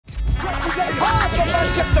Represent hard for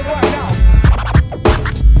Manchester right now.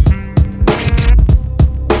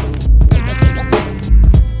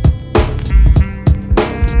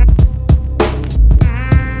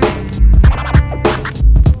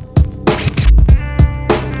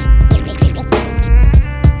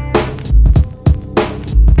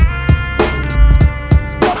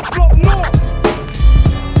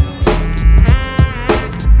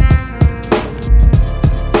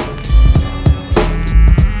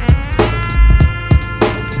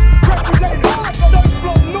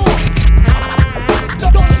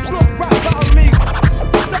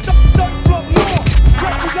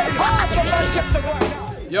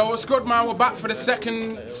 Yo, what's good, man? We're back for the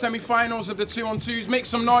second semi-finals of the 2-on-2s. Make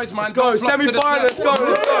some noise, man. Let's go, semi-final, let's go,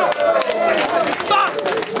 let's go.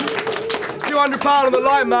 £200 on the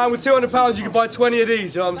line, man. With £200 you can buy 20 of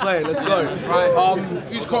these, you know what I'm saying? Let's go. Right,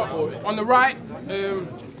 who's got on the right?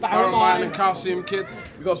 Baron and Calcium Kid.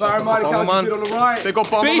 We've got Baron and Calcium Kid on the right. Big up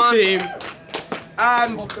Bomberman.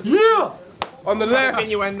 And yeah, on the left,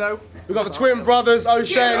 Innuendo. we've got the twin brothers,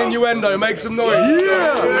 OSHEA and Innuendo. Make some noise.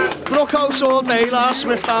 Yeah! Brookhouse all day, last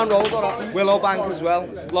Smithdown Road. Willowbank as well.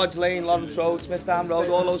 Lodge Lane, Lawrence Road, Smithdown Road,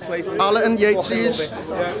 all those places. Allerton, Yatesies.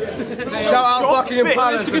 Shout out Buckingham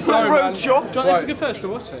Palace. Let's go, man. Do you want to go first or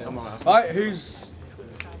what? Right, who's...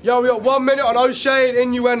 Yo, we got 1 minute on OSHEA and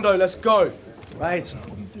Innuendo. Let's go. Right.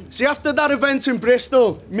 See, after that event in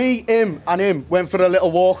Bristol, me, him and him went for a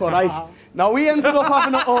little walk, alright? Now, we ended up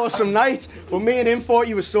having an awesome night, but me and him thought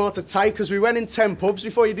you were sort of tight because we went in 10 pubs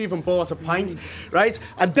before you'd even bought a pint, right?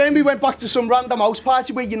 And then we went back to some random house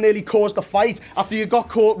party where you nearly caused a fight after you got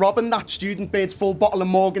caught robbing that student bird's full bottle of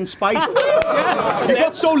Morgan Spice. You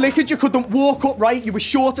got so liquored you couldn't walk upright, you were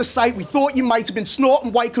short of sight, we thought you might have been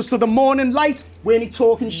snorting white because to the morning light, we ain't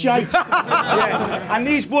talking shite. Yeah. And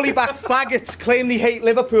these woolly-back faggots claim they hate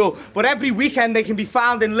Liverpool, but every weekend they can be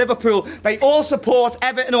found in Liverpool. They all support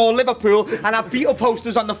Everton or Liverpool and have Beatle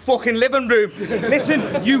posters on the fucking living room.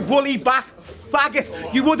 Listen, you woolly-back faggot,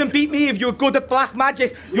 you wouldn't beat me if you were good at black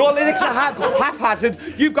magic. Your lyrics are haphazard,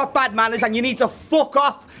 you've got bad manners and you need to fuck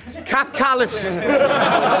off. Cap Callus.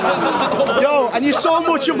 Yo, and you're so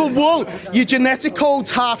much of a wool. Your genetic code's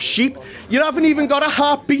half sheep. You haven't even got a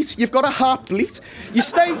heartbeat. You've got a heartbleed. You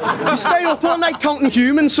stay up all night counting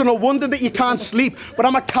humans, so no wonder that you can't sleep. But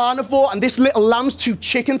I'm a carnivore, and this little lamb's too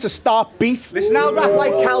chicken to start beef. Listen, I'll rap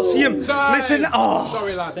like Calcium. Time. Listen, oh.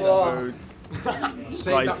 Sorry, lads. Oh.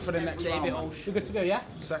 Save that for the next round. We're good to go, yeah?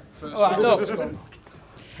 First All right, look.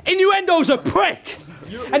 Innuendo's a prick!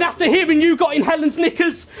 And after hearing you got in Helen's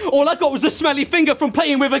knickers, all I got was a smelly finger from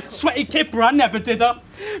playing with a sweaty kipper. I never did her.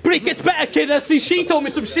 But it gets better, kid. See, she told me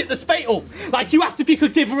some shit that's fatal. Like you asked if you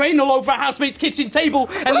could give her anal over a housemate's kitchen table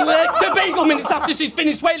and licked a bagel minutes after she'd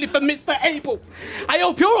finished wailing for Mr. Abel. I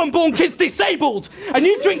hope your unborn kid's disabled and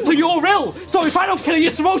you drink till you're ill. So if I don't kill you,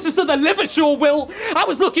 cirrhosis of the liver sure will. I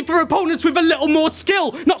was looking for opponents with a little more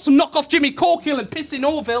skill, not some knockoff Jimmy Corkill and pissing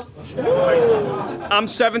Orville. I'm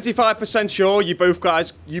 75% sure you both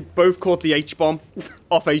caught the H-bomb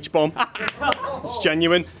off H-bomb. It's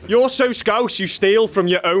genuine. You're so scouse you steal from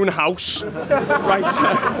your own house. Right.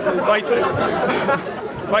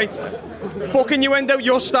 Fucking Innuendo,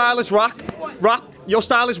 your style is rap. Your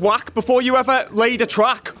style is whack. Before you ever laid a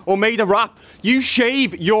track or made a rap, you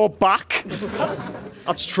shave your back.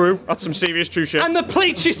 That's true. That's some serious true shit. And the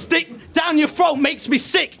pleats you stick down your throat makes me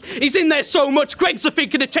sick. He's in there so much, Greg's are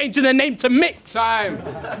thinking of changing their name to Mix. Time.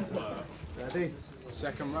 Ready?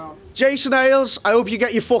 Second round. Jason Ailes, I hope you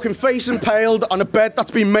get your fucking face impaled on a bed that's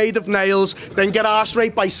been made of nails, then get arse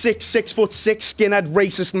raped by 6'6" skinhead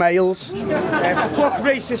racist males. Fuck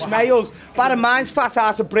racist males. Bad in mind's fat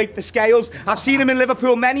ass will break the scales. I've seen him in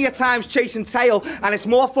Liverpool many a times chasing tail, and it's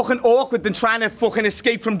more fucking awkward than trying to fucking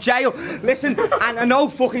escape from jail. Listen, and I know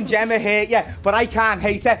fucking Gemma hate you, but I can't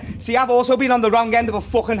hate her. See, I've also been on the wrong end of a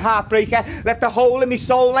fucking heartbreaker, left a hole in my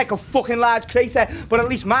soul like a fucking large crater, but at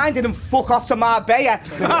least mine didn't fuck off to Marbella.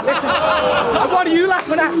 Listen, and what are you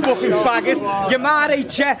laughing at, fucking faggot? You're mad,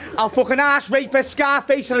 ain't you? I'll fucking arse rape her,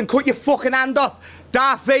 Scarface her and cut your fucking hand off.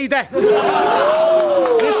 Darth Vader.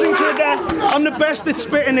 Listen, kid, I'm the best at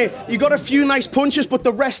spitting it. You got a few nice punches, but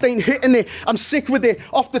the rest ain't hitting it. I'm sick with it,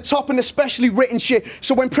 off the top and especially written shit.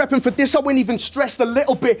 So when prepping for this, I wasn't even stressed a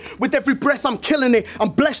little bit. With every breath, I'm killing it.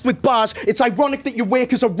 I'm blessed with bars. It's ironic that you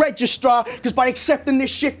work as a registrar, because by accepting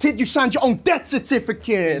this shit, kid, you signed your own death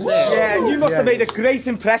certificate. Yeah, and you must have made a great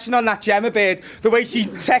impression on that Gemma bird. The way she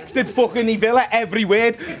texted fucking Evilla every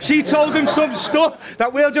word. She told him some stuff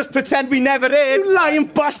that we'll just pretend we never heard. You lying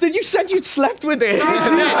bastard, you said you'd slept with it.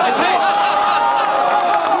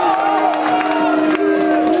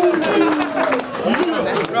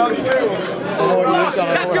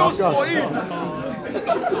 That goes for you.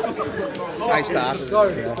 Nice start.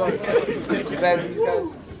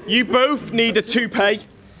 You both need a toupee.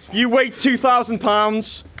 You weigh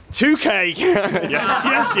 £2,000. 2K. yes.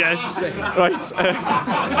 Right.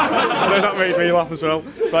 I know that made me laugh as well.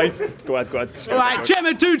 Right. Go ahead. Right,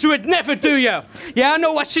 Gemma Doodoo would never do you. Yeah, I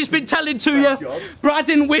know what she's been telling to you, but I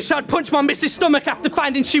didn't wish I'd punched my missus' stomach after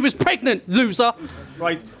finding she was pregnant, loser.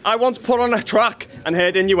 Right. I once put on a track and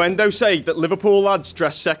heard Innuendo say that Liverpool lads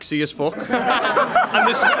dress sexy as fuck. And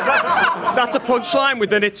that's a punchline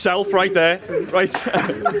within itself right there. Right.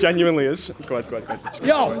 Genuinely is. Go ahead.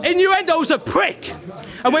 Yo, Innuendo's a prick.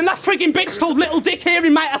 And when that frigging bitch told Little Dick here he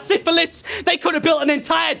might have syphilis, they could have built an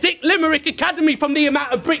entire Dick Limerick Academy from the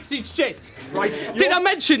amount of bricks he'd shit. Right. Did I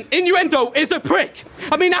mention Innuendo is a prick?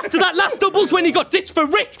 I mean, after that last doubles when he got ditched for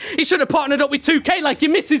Rick, he should have partnered up with 2K like your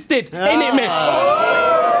missus did. Innit, mate?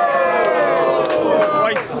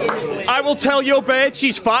 Right. I will tell your bird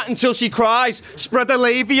she's fat until she cries. Spread the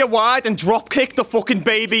labia wide and drop kick the fucking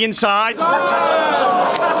baby inside.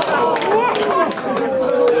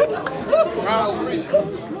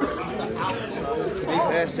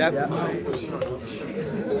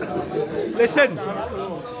 Listen,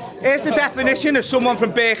 here's the definition of someone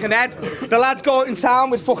from Birkenhead. The lads go out in town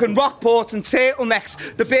with fucking rockports and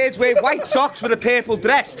turtlenecks. The birds wear white socks with a purple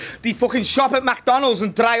dress. They fucking shop at McDonald's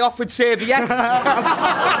and dry off with serviettes.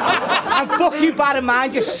 And fuck you, bad in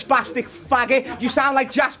mind, you spastic faggot. You sound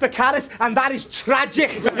like Jasper Carrot, and that is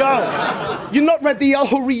tragic. Yo, you're not ready, I'll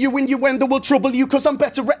hurry you. Innuendo will trouble you, cause I'm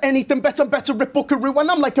better at anything, better at Buckaroo.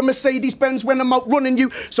 And I'm like a Mercedes-Benz when I'm out running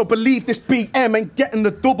you. So believe this BM ain't getting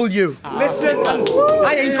the W. Listen,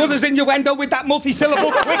 I ain't good as Innuendo with that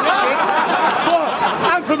multi-syllable quick shit. But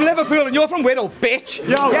I'm from Liverpool and you're from Whittle, bitch.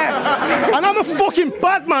 Yo, yeah. And I'm a fucking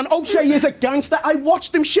bad man. OSHEA is a gangster. I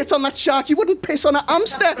watched him shit on that shark. You wouldn't piss on a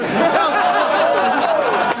hamster.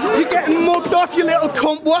 You're getting mugged off, you little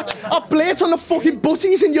cunt. Watch. I'll blade on the fucking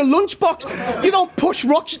butties in your lunchbox. You don't push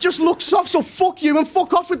rocks, you just look soft. So fuck you and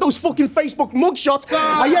fuck off with those fucking Facebook mugshots.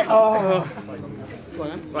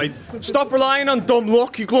 Right. Stop relying on dumb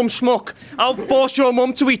luck, you glum schmuck. I'll force your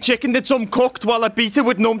mum to eat chicken that's uncooked while I beat her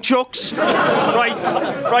with nunchucks.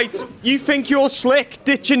 Right. You think you're slick,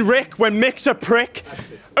 ditching Rick when Mick's a prick.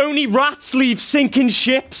 Only rats leave sinking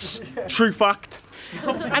ships. True fact.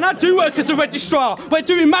 And I do work as a registrar, where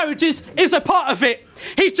doing marriages is a part of it.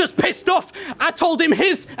 He's just pissed off. I told him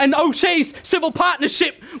his and O'Shea's civil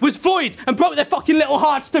partnership was void and broke their fucking little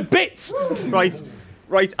hearts to bits.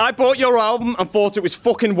 Right, I bought your album and thought it was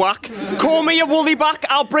fucking whack. Call me a woolly back,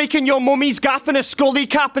 I'll break in your mummy's gaff in a scully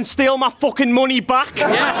cap and steal my fucking money back.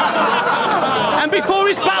 Yeah. And before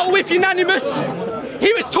his battle with Unanimous,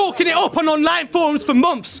 he was talking it up on online forums for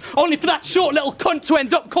months, only for that short little cunt to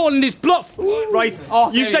end up calling his bluff. Right,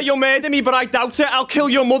 you say you'll murder me, but I doubt it. I'll kill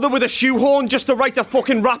your mother with a shoehorn just to write a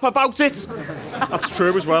fucking rap about it. That's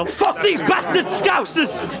true as well. Fuck these bastard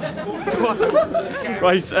scousers!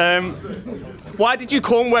 Right, why did you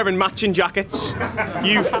come wearing matching jackets?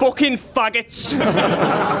 You fucking faggots.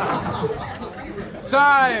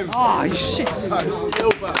 Time! Oh, shit.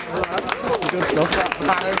 Good stuff.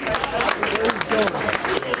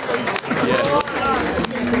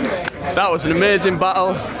 That was an amazing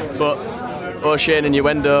battle, but OSHEA and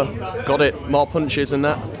Innuendo got it. More punches and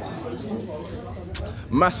that.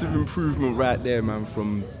 Massive improvement right there, man,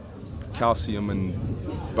 from Calcium and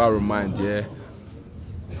MYND, yeah.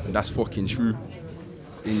 And that's fucking true.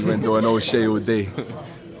 Innuendo and OSHEA all day.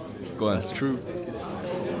 Go on. That's true.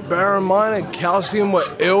 MYND and Calcium were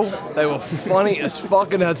ill. They were funny as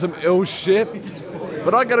fuck and had some ill shit.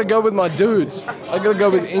 But I gotta go with my dudes. I gotta go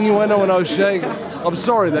with Innuendo and OSHEA. I'm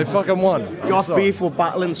sorry, they fucking won. Got beef, we're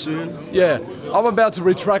battling soon. Yeah, I'm about to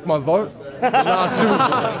retract my vote. Nah,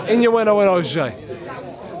 seriously. Innuendo and OSHEA.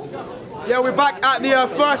 Yeah, we're back at the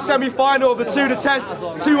first semi-final of the 2 to Test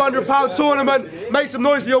 £200 tournament. Make some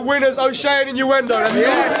noise for your winners, OSHEA and Innuendo. Let's go.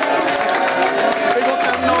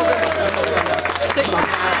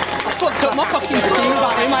 I fucked up my fucking scheme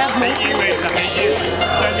about him, I admit.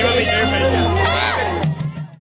 I hate you.